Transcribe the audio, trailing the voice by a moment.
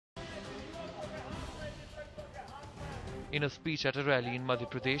In a speech at a rally in Madhya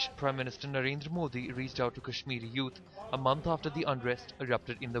Pradesh, Prime Minister Narendra Modi reached out to Kashmiri youth a month after the unrest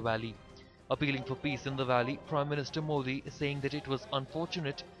erupted in the valley. Appealing for peace in the valley, Prime Minister Modi is saying that it was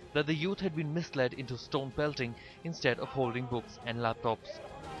unfortunate that the youth had been misled into stone pelting instead of holding books and laptops.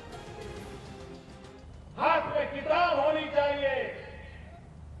 हाथ में किताब होनी चाहिए,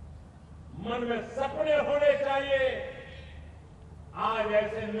 मन में सपने होने चाहिए। आज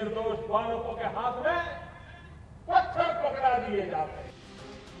ऐसे निर्दोष बालकों के हाथ में पत्थर पकड़ा दिए जाते हैं।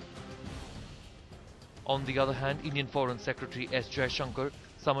 On the other hand, Indian Foreign Secretary S. Jaishankar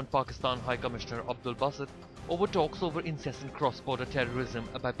summoned Pakistan High Commissioner Basit over talks over incessant cross-border terrorism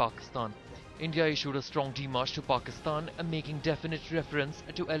by Pakistan. India issued a strong démarche to Pakistan, making definite reference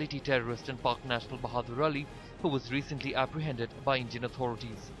to LET terrorist and Pak national Bahadur Ali, who was recently apprehended by Indian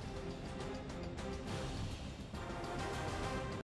authorities.